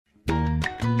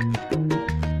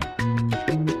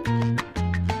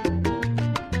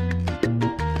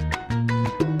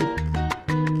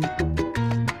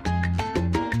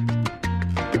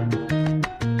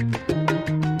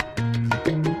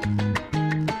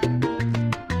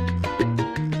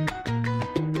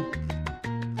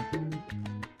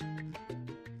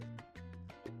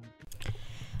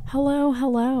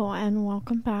Hello, and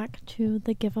welcome back to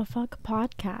the Give a Fuck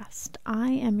podcast.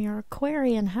 I am your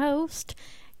Aquarian host,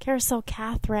 Carousel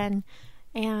Catherine,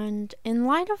 and in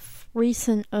light of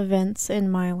recent events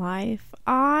in my life,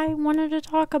 I wanted to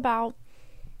talk about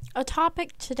a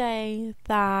topic today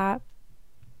that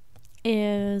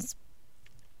is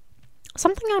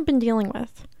something I've been dealing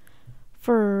with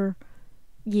for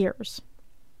years,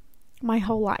 my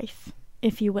whole life,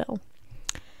 if you will.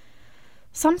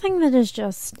 Something that has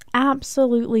just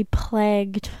absolutely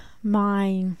plagued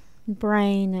my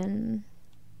brain and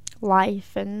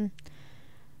life and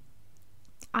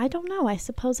I don't know, I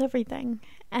suppose everything.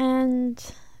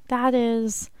 And that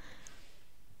is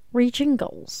reaching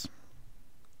goals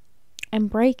and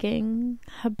breaking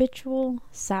habitual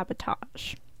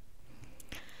sabotage.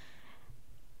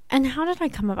 And how did I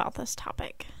come about this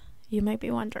topic? You might be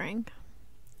wondering.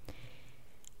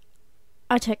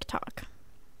 A TikTok.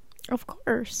 Of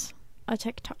course, a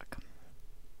TikTok.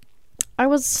 I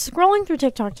was scrolling through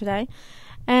TikTok today,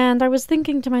 and I was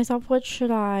thinking to myself, what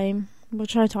should I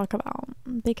talk about?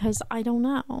 Because I don't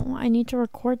know. I need to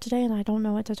record today, and I don't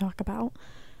know what to talk about.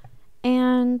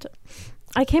 And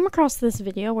I came across this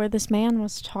video where this man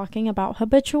was talking about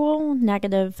habitual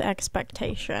negative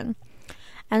expectation.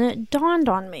 And it dawned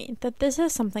on me that this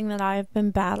is something that I've been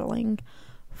battling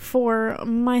for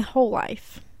my whole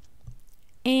life.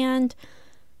 And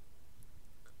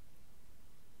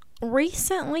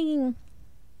recently,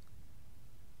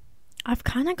 I've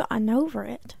kind of gotten over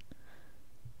it.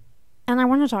 And I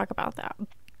want to talk about that.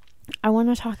 I want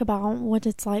to talk about what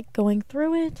it's like going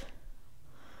through it,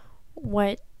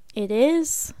 what it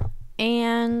is,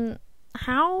 and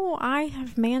how I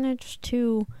have managed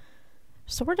to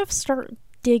sort of start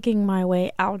digging my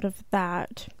way out of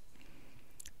that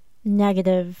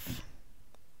negative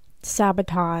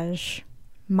sabotage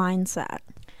mindset.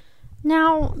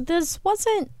 Now, this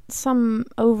wasn't some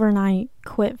overnight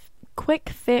quick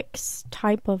fix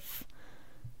type of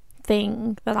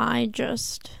thing that I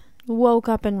just woke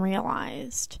up and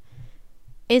realized.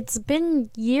 It's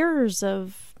been years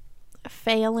of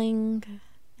failing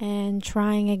and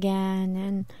trying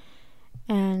again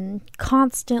and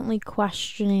constantly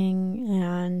questioning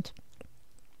and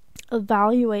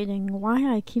evaluating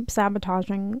why I keep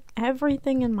sabotaging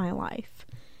everything in my life.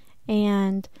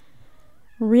 And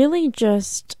really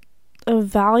just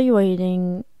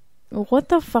evaluating what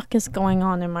the fuck is going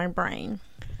on in my brain.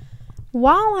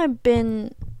 While I've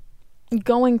been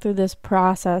going through this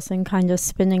process and kind of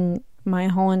spending my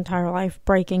whole entire life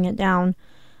breaking it down,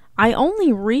 I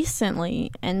only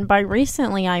recently, and by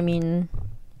recently I mean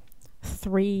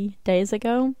 3 days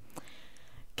ago,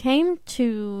 came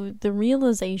to the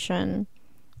realization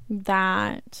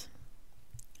that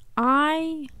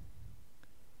I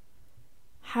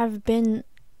have been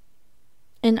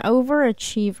an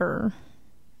overachiever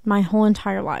my whole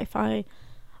entire life.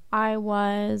 I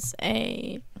was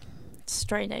a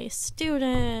straight A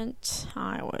student.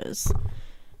 I was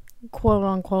quote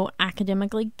unquote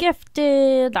academically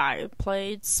gifted. I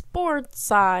played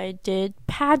sports. I did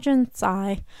pageants.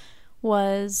 I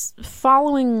was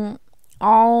following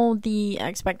all the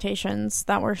expectations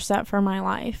that were set for my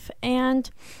life and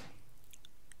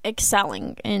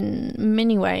excelling in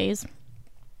many ways.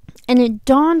 And it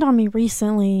dawned on me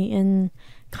recently, in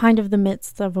kind of the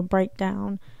midst of a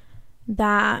breakdown,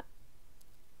 that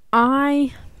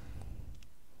my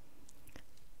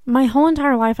whole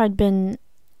entire life I'd been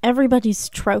everybody's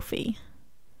trophy.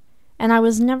 And I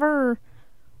was never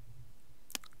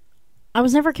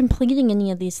completing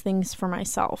any of these things for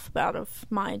myself out of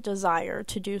my desire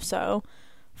to do so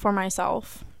for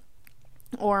myself,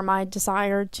 or my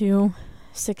desire to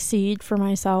succeed for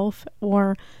myself,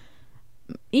 or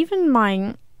even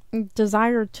my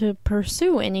desire to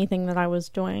pursue anything that I was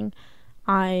doing.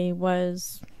 I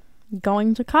was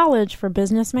going to college for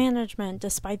business management,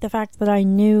 despite the fact that I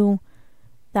knew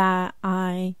that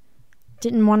I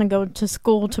didn't want to go to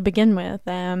school to begin with.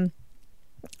 And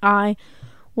I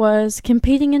was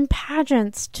competing in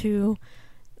pageants to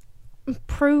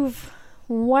prove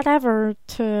whatever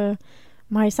to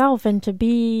myself and to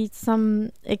be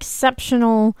some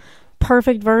exceptional,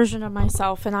 perfect version of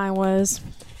myself. And I was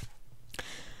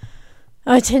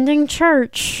attending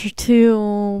church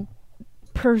to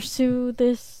pursue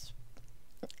this,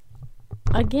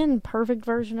 again, perfect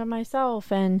version of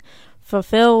myself and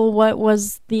fulfill what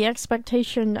was the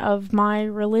expectation of my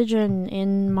religion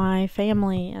in my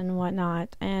family and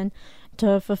whatnot, and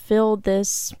to fulfill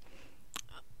this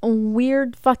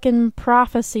weird fucking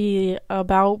prophecy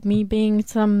about me being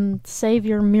some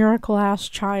savior miracle ass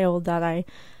child that I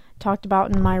talked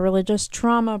about in my religious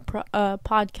trauma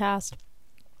podcast.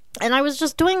 And I was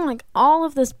just doing like all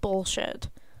of this bullshit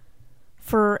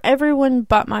for everyone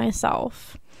but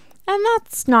myself. And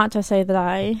that's not to say that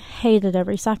I hated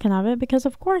every second of it, because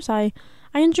of course I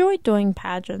enjoyed doing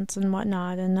pageants and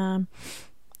whatnot, and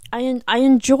I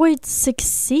enjoyed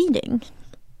succeeding.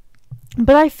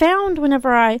 But I found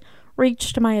whenever I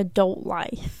reached my adult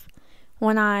life,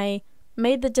 when I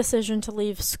made the decision to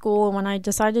leave school, and when I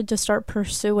decided to start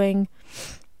pursuing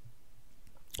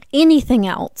anything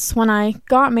else, when I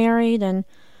got married and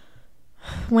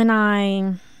when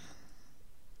I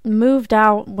moved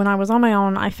out, when I was on my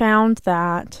own, I found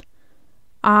that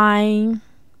I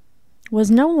was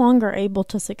no longer able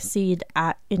to succeed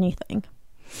at anything.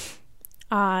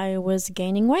 I was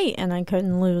gaining weight and I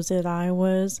couldn't lose it. I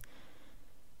was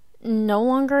no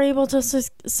longer able to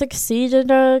succeed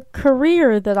at a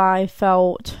career that I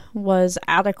felt was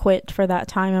adequate for that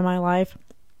time in my life.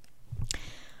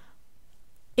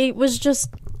 It was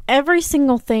just every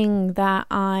single thing that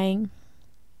I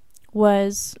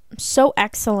was so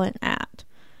excellent at,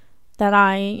 that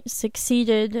I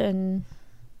succeeded and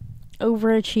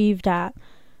overachieved at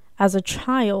as a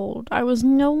child, I was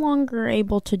no longer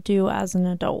able to do as an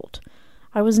adult.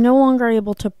 I was no longer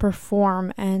able to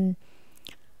perform, and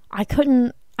I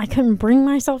couldn't bring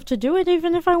myself to do it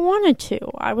even if I wanted to.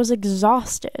 I was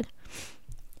exhausted.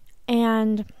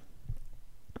 And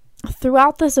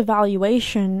throughout this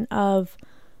evaluation of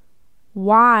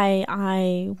why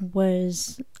I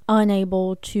was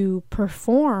unable to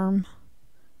perform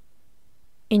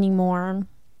anymore,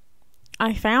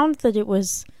 I found that it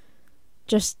was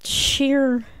just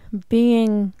sheer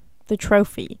being the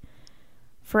trophy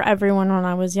for everyone when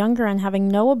I was younger, and having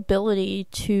no ability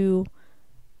to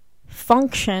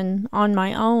function on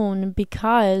my own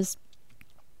because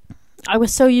I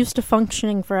was so used to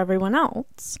functioning for everyone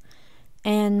else,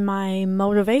 and my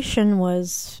motivation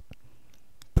was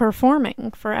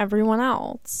performing for everyone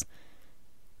else.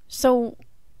 So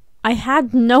I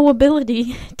had no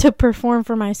ability to perform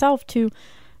for myself, to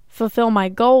fulfill my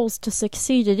goals, to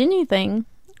succeed at anything,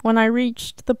 when I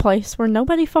reached the place where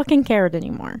nobody fucking cared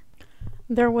anymore.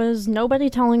 There was nobody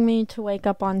telling me to wake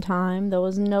up on time. There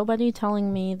was nobody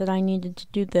telling me that I needed to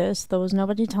do this. There was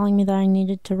nobody telling me that I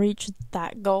needed to reach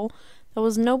that goal. There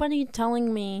was nobody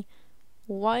telling me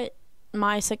what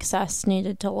my success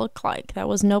needed to look like. There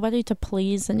was nobody to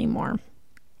please anymore.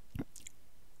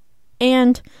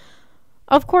 And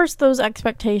of course, those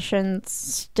expectations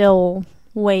still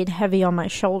weighed heavy on my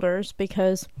shoulders,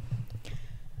 because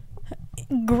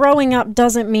growing up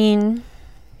doesn't mean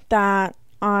that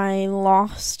I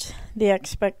lost the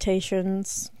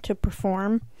expectations to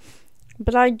perform,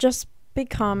 but I just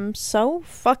become so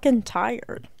fucking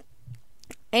tired.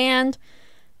 And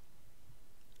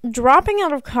dropping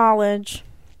out of college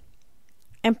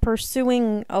and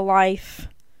pursuing a life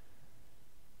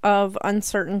of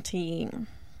uncertainty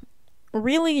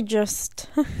really just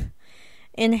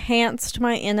enhanced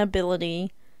my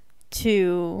inability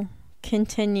to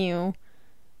continue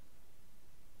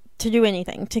to do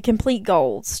anything, to complete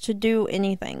goals, to do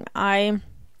anything. I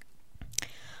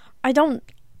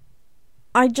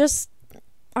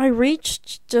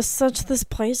reached just such this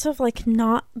place of like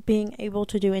not being able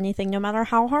to do anything. No matter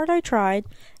how hard I tried,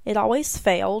 it always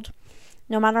failed.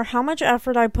 No matter how much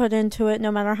effort I put into it,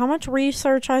 no matter how much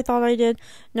research I thought I did,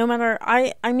 no matter,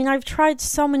 I've tried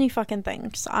so many fucking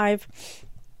things. I've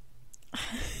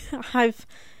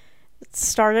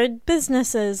started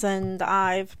businesses, and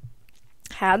I've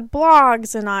had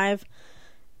blogs, and I've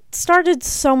started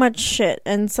so much shit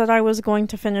and said I was going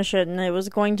to finish it and it was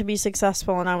going to be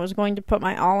successful and I was going to put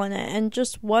my all in it, and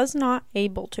just was not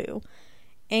able to.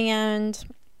 And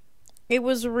it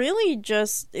was really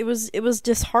just, it was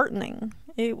disheartening.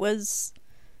 Of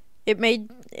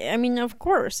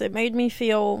course, it made me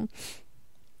feel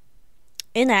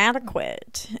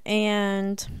inadequate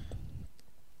and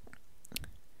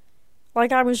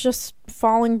like I was just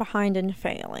falling behind and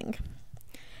failing.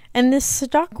 And this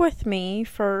stuck with me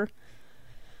for,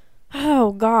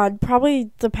 oh God,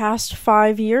 probably the past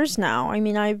 5 years now.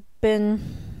 I've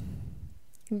been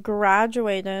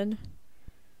graduated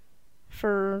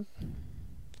for,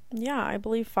 I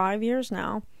believe 5 years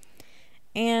now.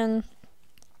 And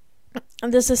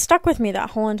this has stuck with me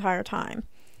that whole entire time.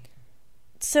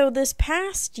 So this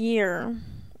past year,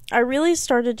 I really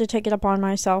started to take it upon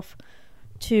myself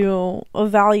to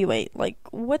evaluate, like,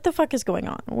 what the fuck is going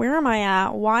on? Where am I at?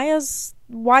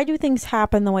 Why do things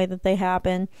happen the way that they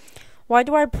happen? Why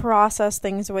do I process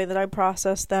things the way that I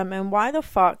process them? And why the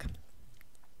fuck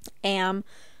am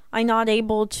I not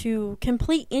able to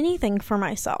complete anything for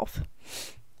myself?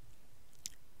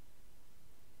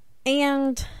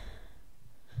 And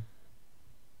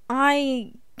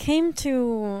I came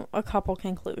to a couple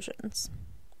conclusions.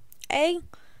 A,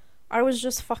 I was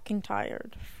just fucking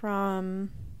tired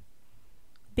from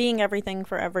being everything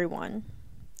for everyone.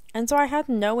 And so I had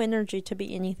no energy to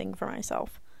be anything for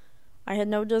myself. I had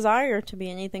no desire to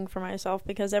be anything for myself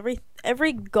because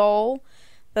every goal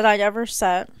that I'd ever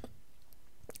set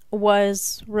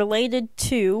was related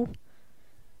to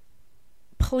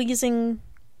pleasing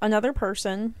another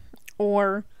person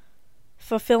or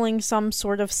fulfilling some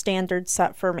sort of standard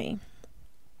set for me.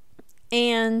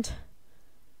 And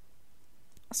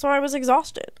so I was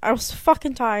exhausted. I was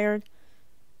fucking tired.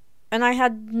 And I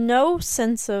had no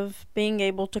sense of being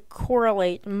able to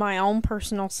correlate my own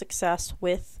personal success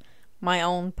with my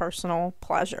own personal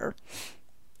pleasure.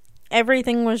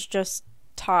 Everything was just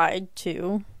tied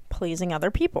to pleasing other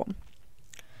people.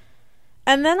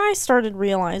 And then I started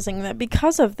realizing that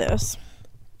because of this,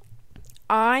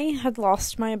 I had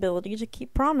lost my ability to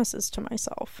keep promises to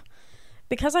myself.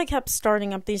 Because I kept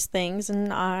starting up these things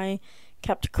and I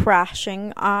kept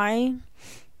crashing, I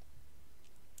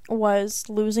was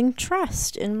losing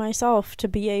trust in myself to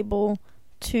be able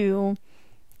to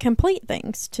complete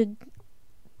things, to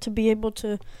be able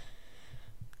to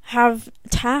have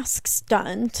tasks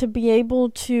done, to be able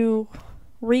to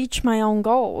reach my own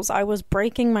goals. I was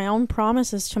breaking my own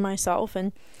promises to myself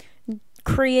and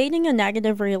creating a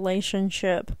negative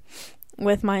relationship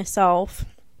with myself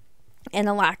and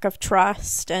a lack of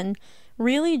trust, and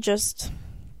really just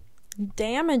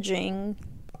damaging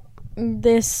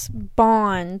this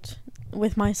bond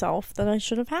with myself that I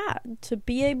should have had, to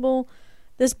be able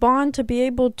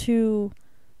to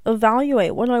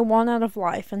evaluate what I want out of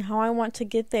life and how I want to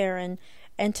get there and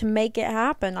to make it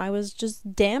happen. I was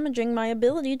just damaging my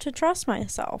ability to trust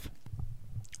myself.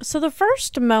 So the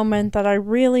first moment that I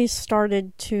really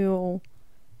started to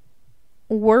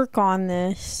work on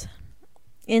this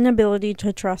inability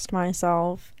to trust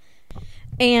myself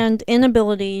and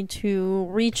inability to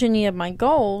reach any of my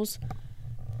goals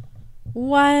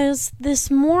was this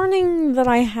morning that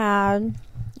I had,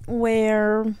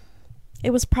 where it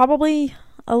was probably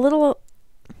a little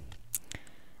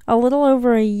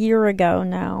over a year ago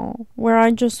now, where I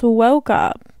just woke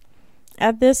up.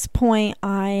 At this point,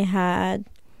 I had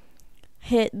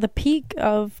hit the peak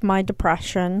of my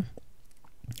depression.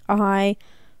 I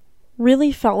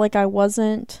really felt like I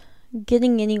wasn't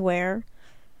getting anywhere,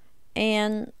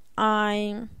 and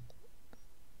I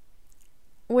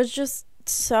was just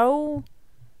so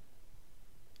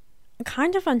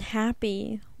kind of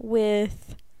unhappy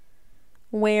with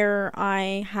where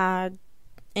I had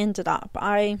ended up.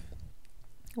 I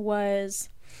was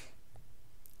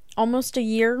almost a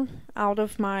year out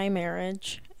of my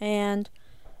marriage, and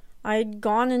I'd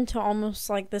gone into almost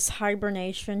like this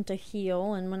hibernation to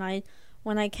heal. And when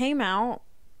I came out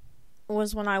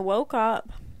was when I woke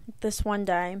up this one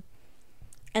day,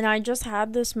 and I just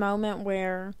had this moment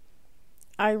where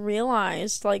I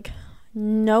realized, like,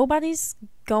 nobody's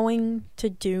going to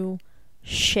do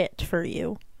shit for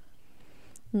you.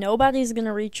 Nobody's going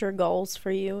to reach your goals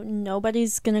for you.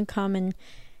 Nobody's going to come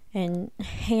and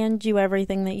hand you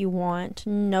everything that you want.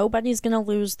 Nobody's going to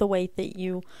lose the weight that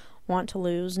you want to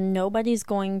lose. Nobody's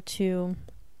going to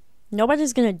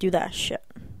do that shit.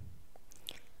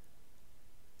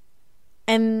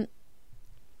 And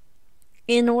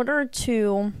in order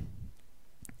to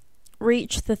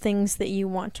reach the things that you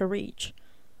want to reach,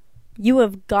 you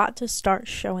have got to start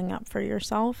showing up for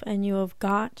yourself, and you have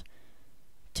got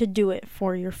to do it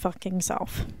for your fucking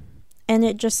self. And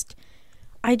it just,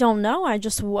 I don't know, I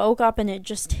just woke up and it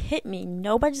just hit me.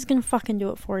 Nobody's gonna fucking do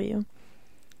it for you.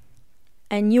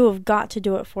 And you have got to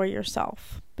do it for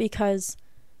yourself. Because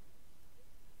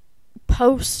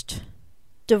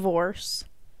post-divorce,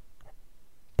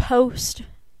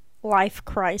 post-life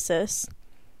crisis,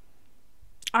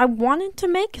 I wanted to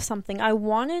make something. I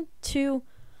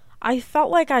felt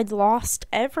like I'd lost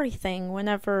everything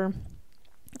whenever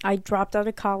I dropped out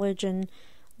of college and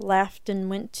left and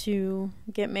went to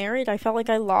get married. I felt like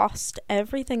I lost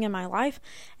everything in my life,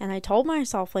 and I told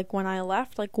myself, like, when I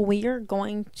left, like, we are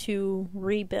going to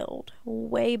rebuild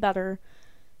way better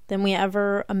than we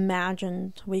ever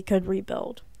imagined we could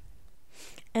rebuild.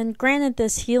 And granted,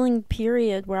 this healing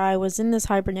period where I was in this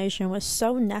hibernation was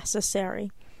so necessary.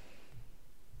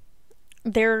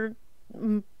 There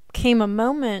came a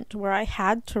moment where I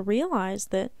had to realize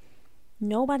that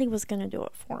nobody was going to do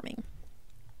it for me.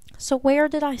 So where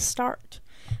did I start?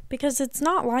 Because it's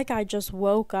not like I just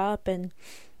woke up and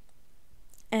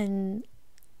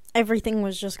everything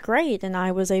was just great and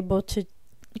I was able to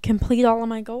complete all of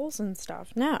my goals and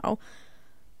stuff. No.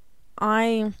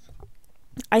 I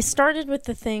started with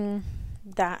the thing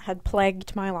that had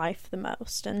plagued my life the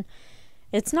most, and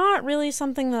It's not really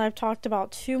something that I've talked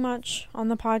about too much on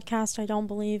the podcast, I don't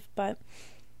believe, but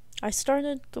I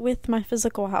started with my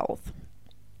physical health.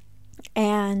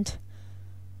 And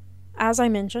as I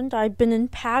mentioned, I'd been in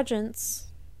pageants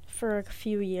for a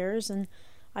few years, and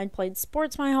I'd played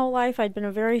sports my whole life. I'd been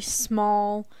a very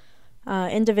small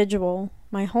individual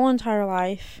my whole entire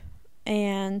life.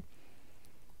 And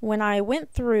when I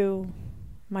went through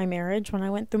my marriage, when I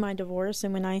went through my divorce,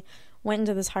 and when I went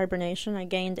into this hibernation, I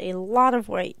gained a lot of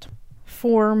weight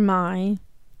for my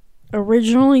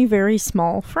originally very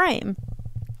small frame.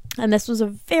 And this was a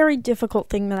very difficult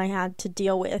thing that I had to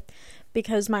deal with,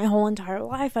 because my whole entire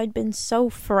life I'd been so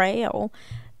frail,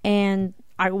 and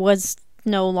I was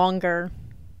no longer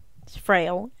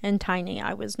frail and tiny.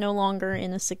 I was no longer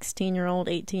in a 16-year-old,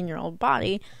 18-year-old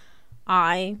body.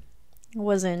 I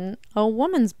was in a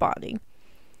woman's body.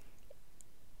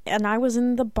 And I was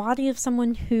in the body of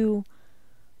someone who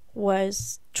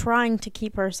was trying to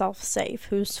keep herself safe,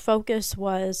 whose focus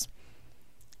was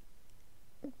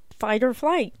fight or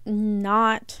flight,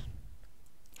 not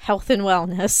health and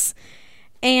wellness.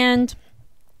 And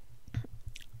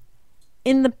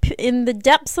in the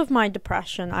depths of my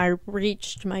depression, I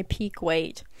reached my peak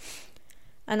weight,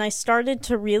 and I started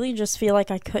to really just feel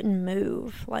like I couldn't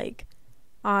move. Like,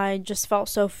 I just felt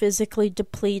so physically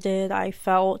depleted. I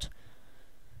felt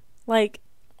like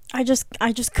I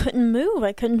just couldn't move.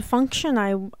 I couldn't function.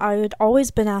 I had always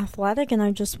been athletic, and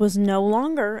I just was no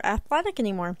longer athletic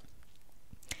anymore.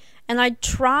 And I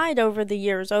tried over the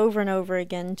years, over and over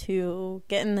again, to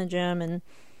get in the gym and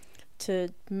to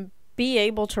be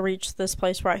able to reach this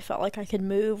place where I felt like I could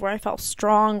move, where I felt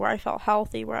strong, where I felt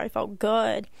healthy, where I felt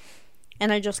good.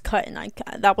 And I just couldn't. I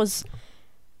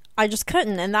just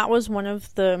couldn't. And that was one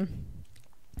of the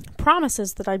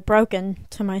promises that I'd broken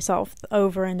to myself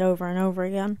over and over and over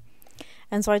again.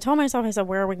 And so I told myself, I said,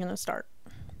 where are we going to start?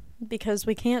 Because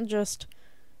we can't just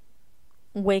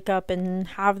wake up and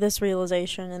have this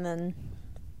realization and then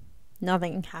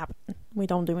nothing happen. We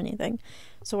don't do anything.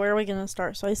 So where are we going to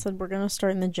start? So I said, we're going to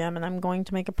start in the gym, and I'm going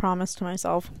to make a promise to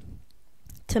myself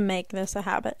to make this a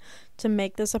habit, to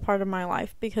make this a part of my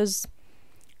life, because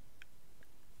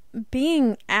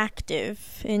being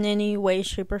active in any way,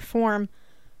 shape, or form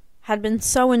had been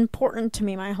so important to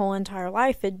me my whole entire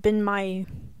life. It'd been my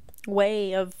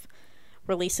way of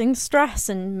releasing stress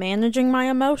and managing my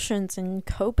emotions and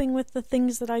coping with the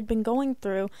things that I'd been going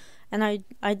through. And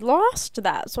I'd lost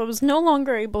that, so I was no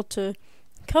longer able to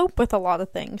cope with a lot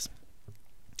of things.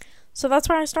 So that's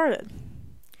where I started.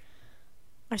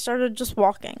 I started just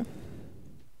walking.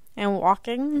 And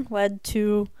walking led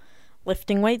to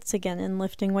lifting weights again, and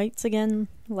lifting weights again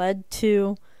led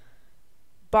to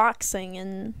boxing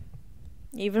and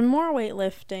even more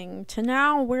weightlifting, to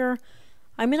now where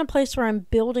I'm in a place where I'm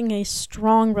building a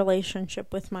strong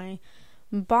relationship with my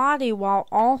body while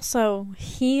also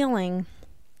healing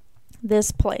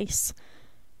this place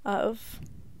of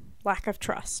lack of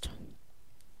trust.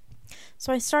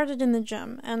 So I started in the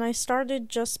gym, and I started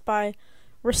just by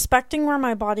respecting where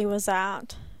my body was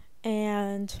at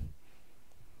and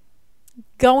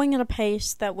going at a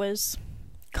pace that was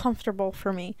comfortable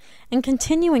for me, and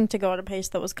continuing to go at a pace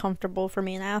that was comfortable for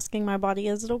me, and asking my body,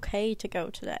 is it okay to go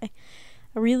today?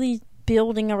 Really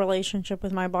building a relationship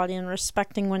with my body and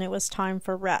respecting when it was time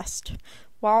for rest,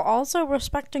 while also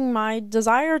respecting my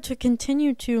desire to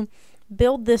continue to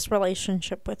build this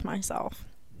relationship with myself.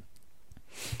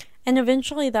 And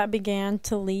eventually that began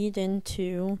to lead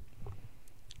into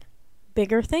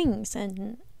bigger things,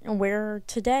 and where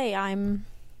today I've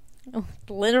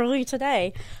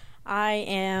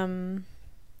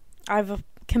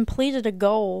completed a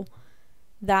goal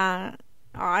that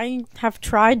I have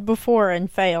tried before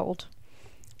and failed.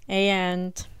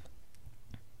 And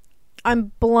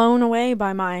I'm blown away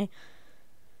by my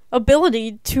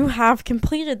ability to have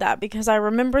completed that, because I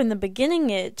remember in the beginning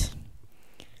it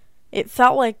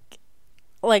felt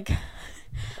like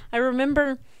I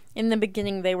remember in the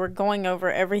beginning they were going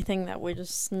over everything that we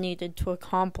just needed to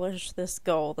accomplish this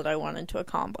goal that I wanted to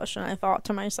accomplish, and I thought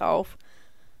to myself,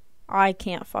 I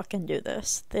can't fucking do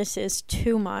this. This is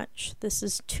too much. This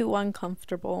is too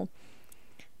uncomfortable.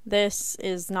 This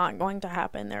is not going to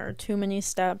happen. There are too many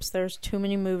steps. There's too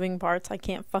many moving parts. I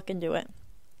can't fucking do it.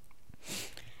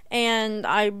 And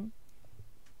I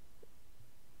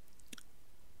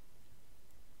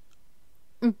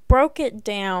broke it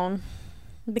down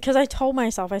because I told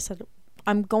myself, I said,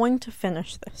 I'm going to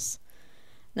finish this.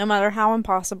 No matter how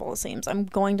impossible it seems, I'm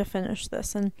going to finish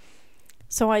this. And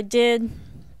so I did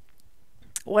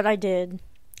what I did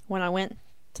when I went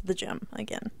to the gym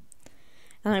again.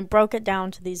 And I broke it down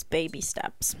to these baby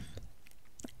steps.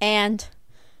 And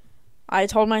I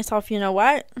told myself, you know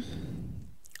what?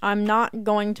 I'm not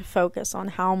going to focus on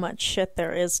how much shit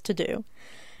there is to do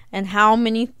and how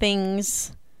many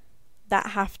things that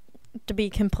have to be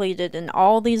completed and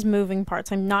all these moving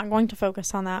parts. I'm not going to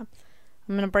focus on that.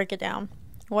 I'm going to break it down.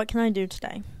 What can I do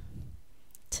today?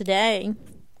 Today,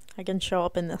 I can show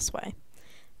up in this way.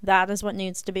 That is what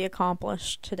needs to be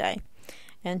accomplished today.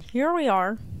 And here we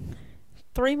are,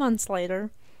 3 months later,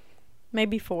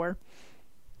 maybe 4,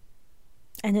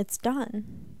 and it's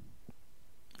done.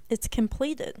 It's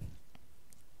completed.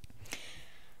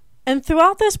 And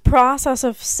throughout this process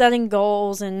of setting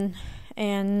goals and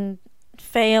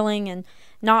failing and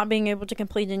not being able to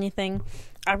complete anything,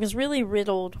 I was really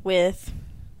riddled with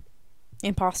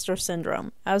imposter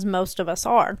syndrome, as most of us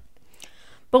are.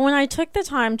 But when I took the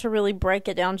time to really break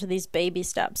it down to these baby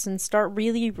steps and start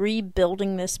really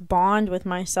rebuilding this bond with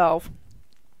myself,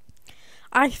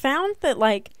 I found that,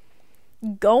 like,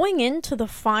 going into the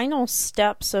final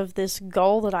steps of this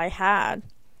goal that I had,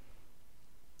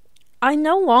 I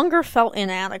no longer felt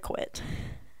inadequate.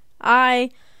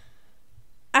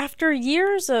 After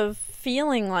years of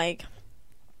feeling like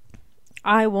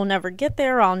I will never get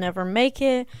there, I'll never make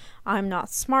it, I'm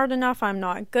not smart enough, I'm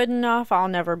not good enough, I'll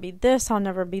never be this, I'll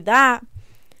never be that.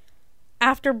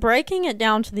 After breaking it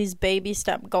down to these baby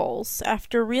step goals,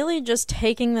 after really just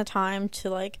taking the time to,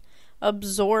 like,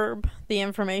 absorb the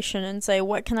information and say,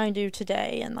 what can I do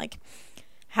today? And, like,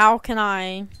 how can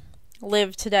I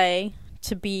live today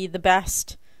to be the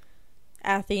best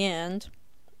at the end,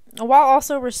 while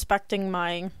also respecting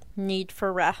my need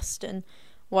for rest and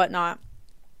whatnot.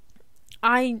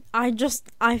 I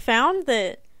found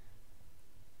that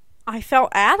I felt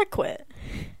adequate.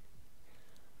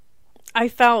 I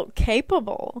felt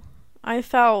capable. I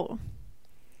felt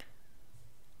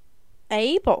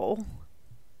able.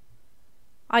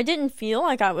 I didn't feel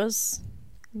like I was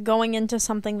going into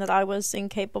something that I was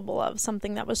incapable of,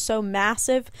 something that was so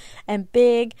massive and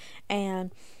big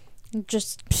and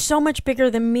just so much bigger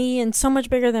than me and so much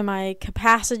bigger than my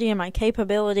capacity and my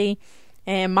capability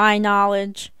and my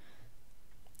knowledge.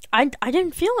 I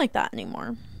didn't feel like that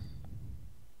anymore.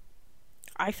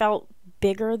 I felt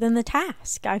bigger than the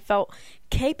task. I felt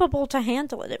capable to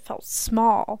handle it. It felt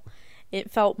small.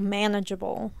 It felt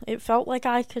manageable. It felt like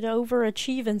I could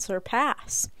overachieve and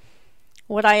surpass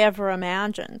what I ever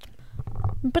imagined.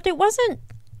 But it wasn't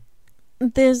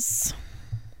this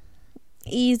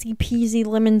easy peasy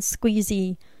lemon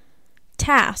squeezy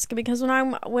task, because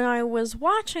when I was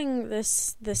watching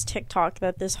this TikTok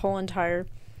that this whole entire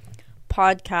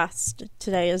podcast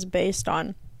today is based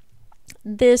on,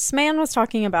 this man was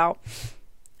talking about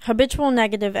habitual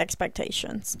negative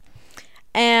expectations.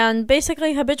 And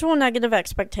basically, habitual negative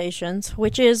expectations,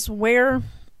 which is where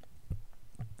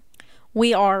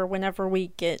we are whenever we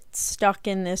get stuck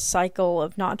in this cycle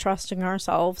of not trusting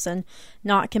ourselves and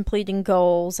not completing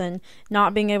goals and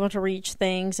not being able to reach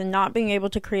things and not being able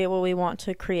to create what we want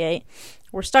to create.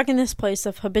 We're stuck in this place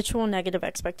of habitual negative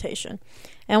expectation.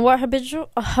 And what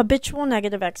habitual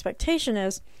negative expectation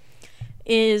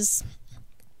is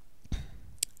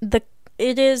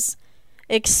it is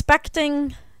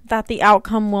expecting that the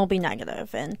outcome will be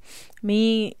negative. And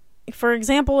me, for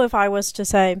example, if I was to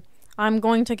say, I'm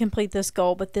going to complete this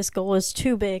goal, but this goal is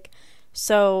too big,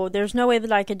 so there's no way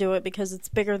that I could do it because it's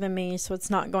bigger than me, so it's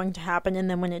not going to happen. And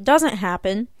then when it doesn't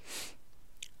happen,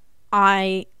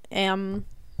 I am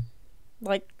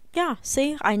like, yeah,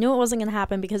 see, I knew it wasn't going to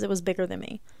happen because it was bigger than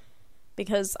me,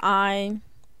 because I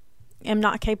am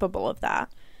not capable of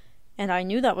that. And I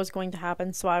knew that was going to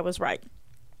happen, so I was right.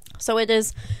 So it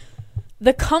is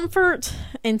the comfort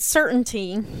and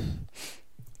certainty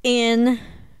in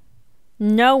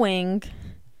knowing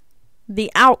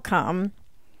the outcome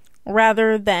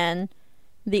rather than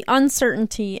the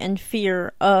uncertainty and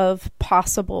fear of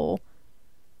possible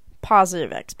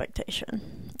positive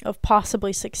expectation, of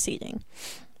possibly succeeding.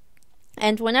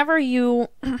 And whenever you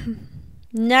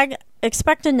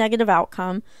expect a negative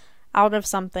outcome out of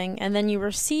something and then you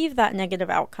receive that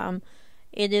negative outcome,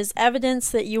 it is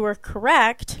evidence that you were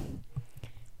correct,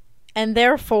 and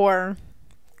therefore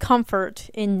comfort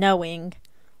in knowing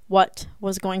what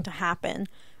was going to happen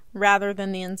rather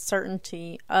than the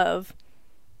uncertainty of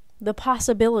the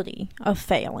possibility of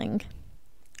failing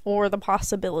or the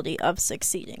possibility of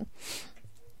succeeding.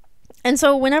 And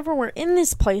so whenever we're in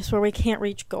this place where we can't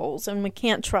reach goals and we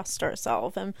can't trust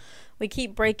ourselves and we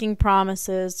keep breaking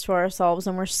promises to ourselves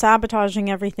and we're sabotaging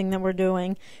everything that we're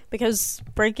doing, because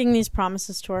breaking these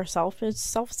promises to ourselves is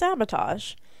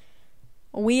self-sabotage,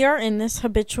 we are in this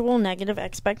habitual negative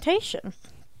expectation.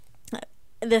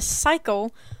 This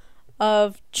cycle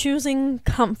of choosing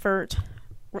comfort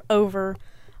over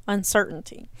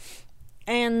uncertainty.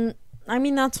 And I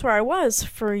mean, that's where I was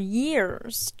for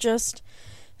years, just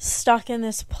stuck in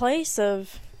this place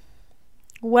of,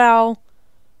 well,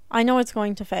 I know it's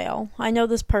going to fail. I know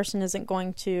this person isn't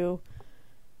going to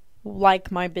like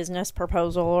my business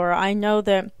proposal, or I know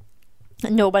that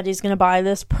nobody's going to buy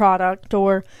this product,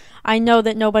 or I know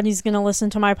that nobody's going to listen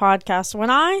to my podcast. When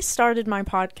I started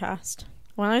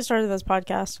this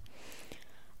podcast,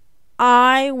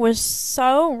 I was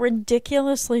so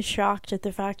ridiculously shocked at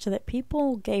the fact that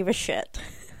people gave a shit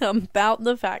about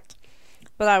the fact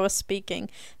that I was speaking,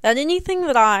 that anything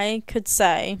that I could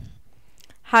say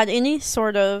had any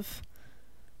sort of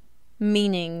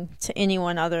meaning to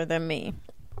anyone other than me,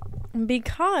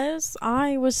 because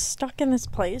I was stuck in this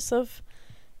place of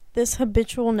this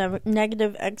habitual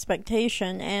negative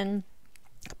expectation and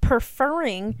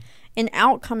preferring an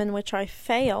outcome in which I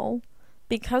fail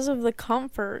because of the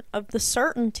comfort of the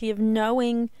certainty of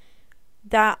knowing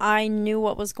that I knew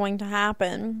what was going to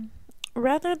happen,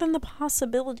 rather than the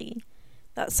possibility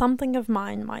that something of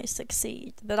mine might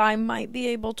succeed, that I might be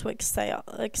able to excel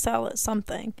at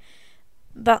something,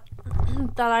 that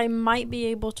I might be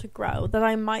able to grow, that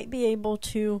I might be able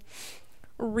to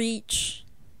reach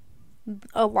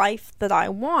a life that I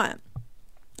want.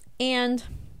 And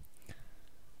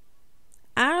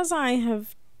as I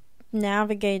have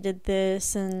navigated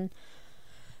this and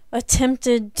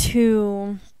attempted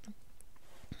to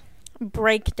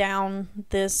break down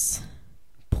this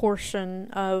portion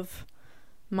of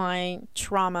my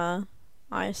trauma,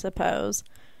 I suppose,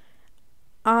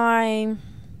 I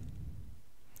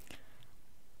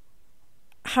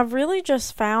have really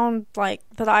just found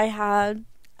that I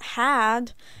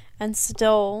had and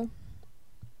still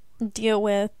deal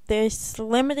with this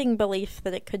limiting belief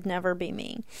that it could never be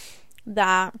me,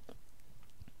 that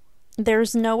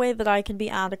there's no way that I could be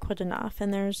adequate enough,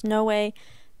 and there's no way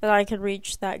that I could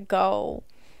reach that goal.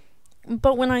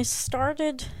 But when I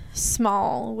started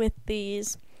small with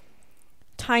these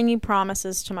tiny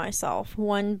promises to myself,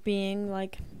 one being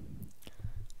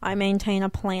I maintain a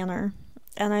planner,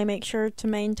 and I make sure to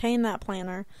maintain that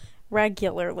planner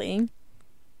regularly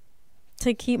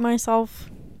to keep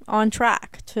myself on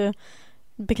track,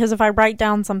 because if I write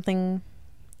down something,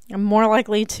 I'm more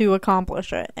likely to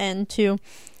accomplish it. And to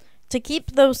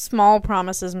keep those small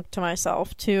promises to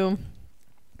myself, to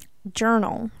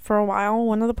journal for a while.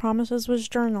 One of the promises was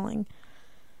journaling.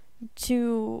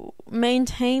 To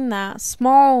maintain that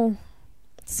small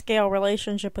scale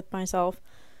relationship with myself,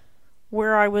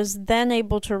 where I was then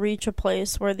able to reach a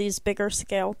place where these bigger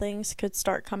scale things could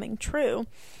start coming true,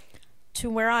 to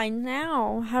where I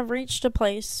now have reached a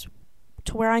place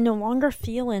to where I no longer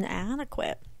feel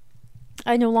inadequate.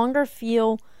 I no longer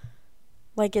feel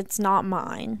like it's not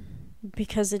mine,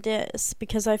 because it is.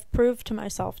 Because I've proved to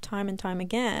myself time and time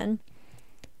again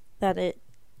that it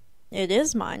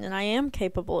is mine, and I am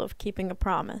capable of keeping a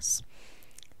promise.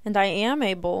 And I am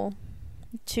able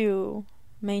to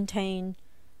maintain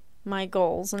my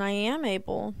goals, and I am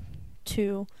able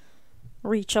to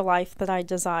reach a life that I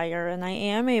desire, and I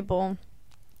am able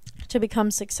to become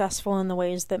successful in the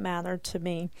ways that matter to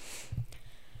me.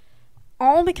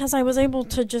 All because I was able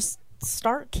to just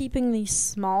start keeping these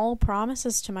small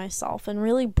promises to myself and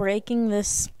really breaking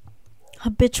this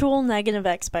habitual negative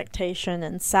expectation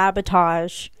and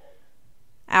sabotage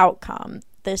outcome,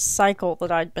 this cycle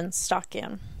that I'd been stuck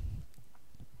in.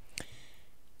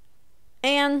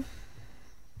 And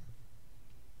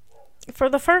for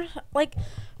the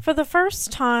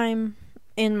first time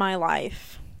in my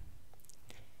life,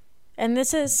 and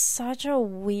this is such a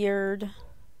weird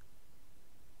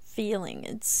feeling.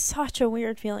 It's such a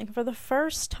weird feeling. For the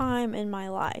first time in my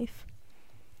life,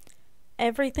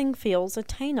 everything feels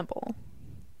attainable.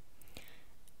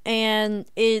 And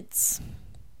it's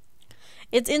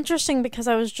interesting, because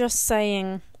I was just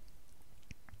saying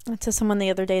to someone the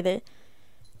other day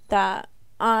that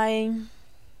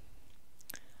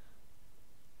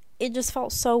it just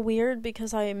felt so weird,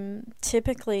 because I'm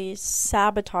typically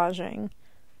sabotaging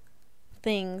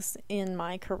things in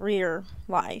my career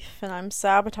life, and I'm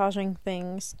sabotaging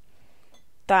things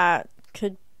that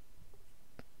could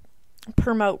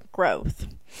promote growth.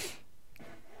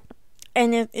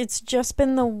 And it's just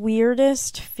been the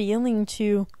weirdest feeling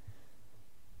to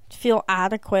feel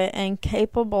adequate and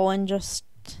capable, and just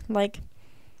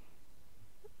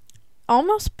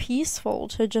almost peaceful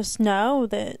to just know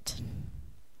that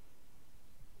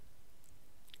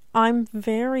I'm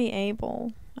very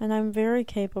able and I'm very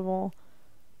capable,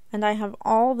 and I have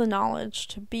all the knowledge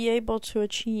to be able to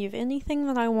achieve anything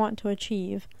that I want to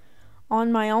achieve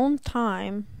on my own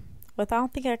time,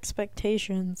 without the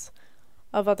expectations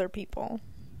of other people.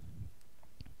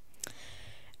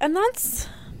 And that's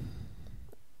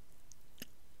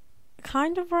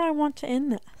kind of where I want to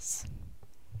end this.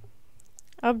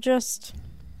 Of just,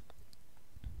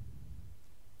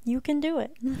 you can do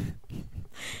it.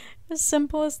 As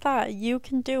simple as that. You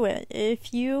can do it.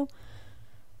 If you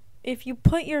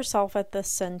put yourself at the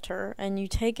center and you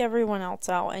take everyone else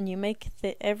out and you make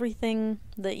everything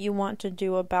that you want to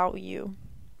do about you,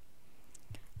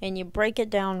 and you break it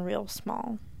down real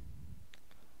small,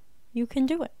 you can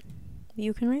do it.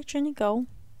 You can reach any goal.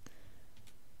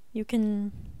 You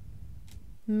can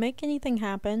make anything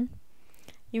happen.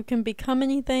 You can become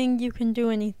anything. You can do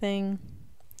anything.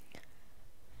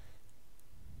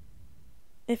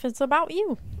 If it's about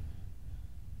you.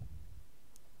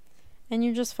 And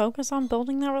you just focus on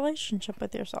building that relationship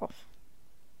with yourself.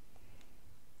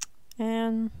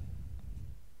 And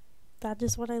that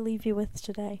is what I leave you with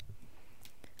today.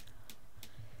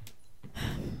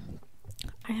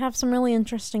 I have some really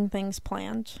interesting things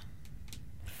planned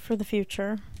for the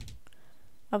future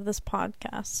of this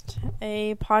podcast.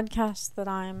 A podcast that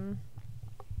I'm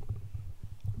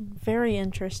very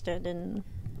interested in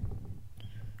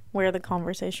where the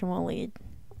conversation will lead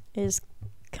is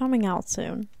coming out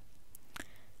soon.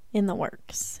 In the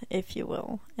works, if you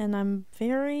will. And I'm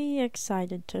very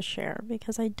excited to share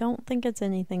because I don't think it's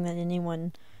anything that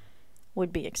anyone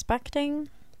would be expecting.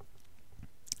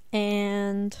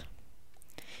 And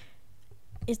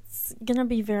it's gonna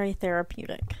be very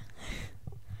therapeutic.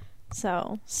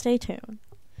 So stay tuned.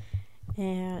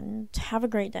 And have a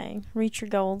great day. Reach your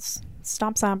goals.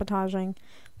 Stop sabotaging.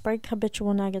 Break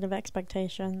habitual negative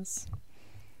expectations.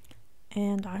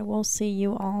 And I will see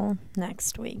you all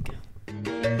next week.